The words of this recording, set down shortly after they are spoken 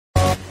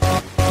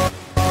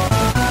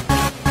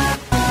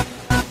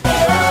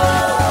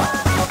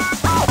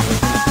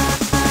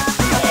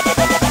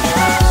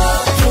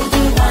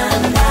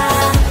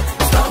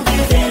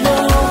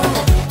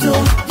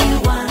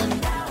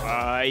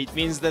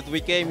means that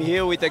we came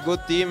here with a good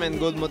team and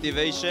good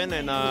motivation,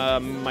 and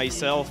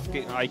myself,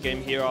 I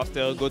came here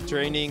after good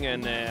training,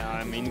 and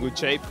I'm in good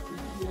shape.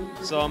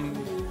 So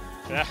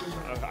yeah,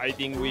 I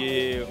think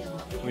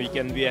we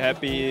can be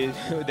happy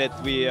that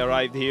we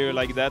arrived here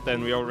like that,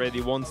 and we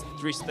already won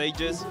 3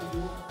 stages.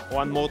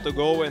 1 more to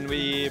go, and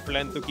we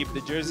plan to keep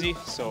the jersey.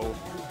 So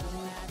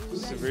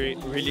it's a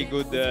really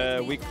good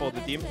week for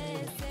the team.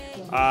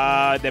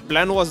 The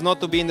plan was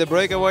not to be in the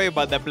breakaway,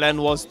 but the plan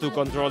was to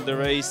control the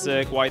race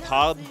quite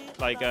hard,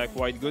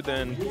 quite good,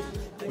 and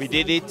we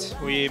did it.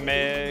 We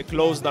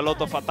closed a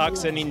lot of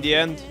attacks, and in the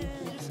end,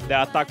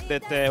 the attack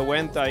that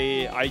went,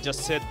 I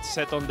just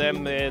set on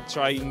them,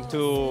 trying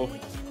to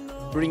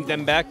bring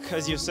them back,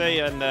 as you say,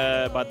 and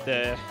but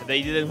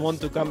they didn't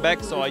want to come back,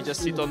 so I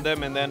just sit on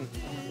them, and then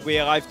we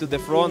arrived to the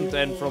front,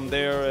 and from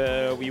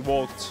there we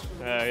walked,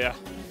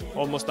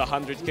 almost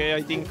 100k,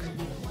 I think,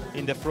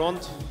 in the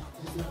front.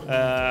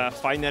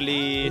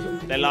 Finally,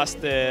 the last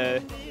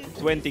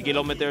 20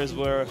 kilometers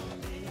were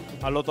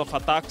a lot of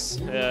attacks.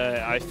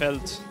 I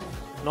felt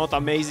not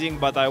amazing,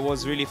 but I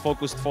was really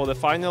focused for the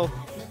final,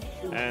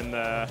 and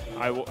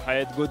I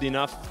had good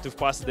enough to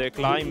pass the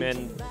climb,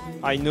 and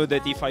I knew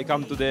that if I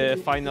come to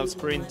the final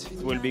sprint,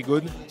 it will be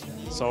good.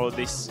 So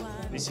this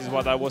is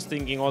what I was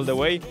thinking all the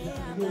way,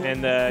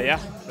 and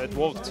that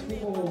worked.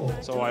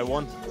 So I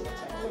won.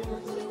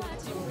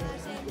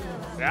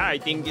 Yeah, I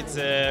think it's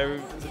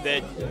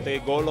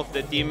the goal of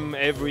the team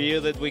every year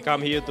that we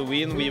come here to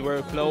win. We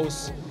were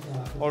close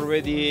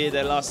already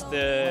the last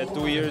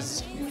 2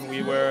 years.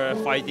 We were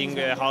fighting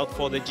hard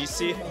for the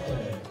GC,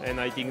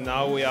 and I think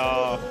now we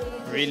are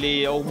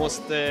really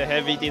almost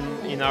have it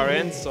in our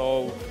hands.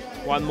 So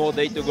 1 more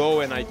day to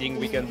go, and I think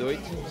we can do it.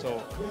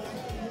 So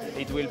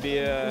it will be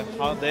a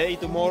hard day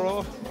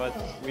tomorrow, but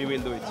we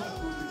will do it.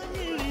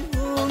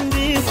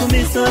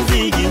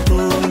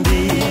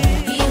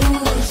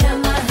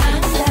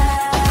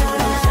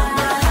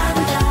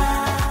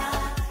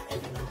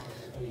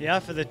 Yeah,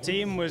 for the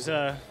team was,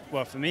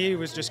 well, for me it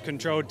was just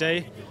controlled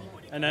day,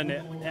 and then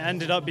it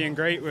ended up being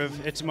great with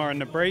Itzmar in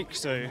the break.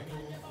 So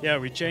yeah,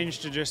 we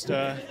changed to just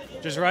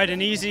ride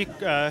an easy,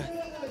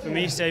 for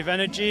me, save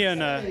energy, and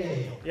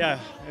yeah,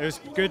 it was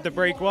good. The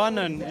break won,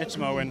 and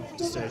Itzmar won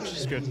the stage.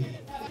 It's good.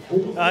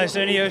 It's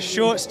only a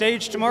short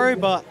stage tomorrow,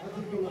 but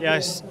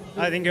yes,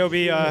 I think it'll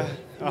be a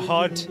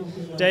hard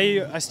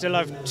day. I still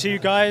have 2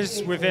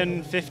 guys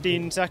within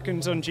 15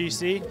 seconds on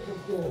GC,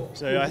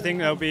 so I think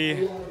they'll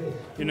be,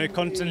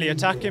 constantly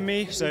attacking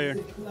me. So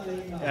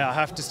yeah, I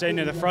have to stay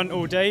near the front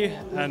all day,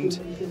 and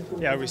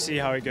yeah, we'll see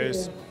how it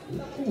goes.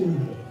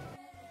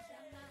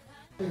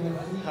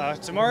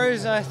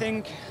 Tomorrow's, I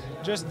think,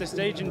 just the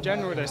stage in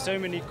general. There's so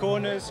many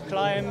corners,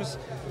 climbs,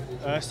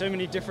 so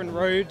many different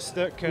roads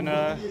that can,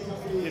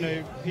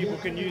 people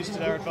can use to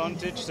their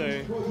advantage. So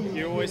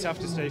you always have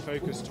to stay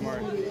focused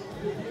tomorrow.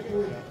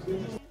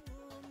 Yeah.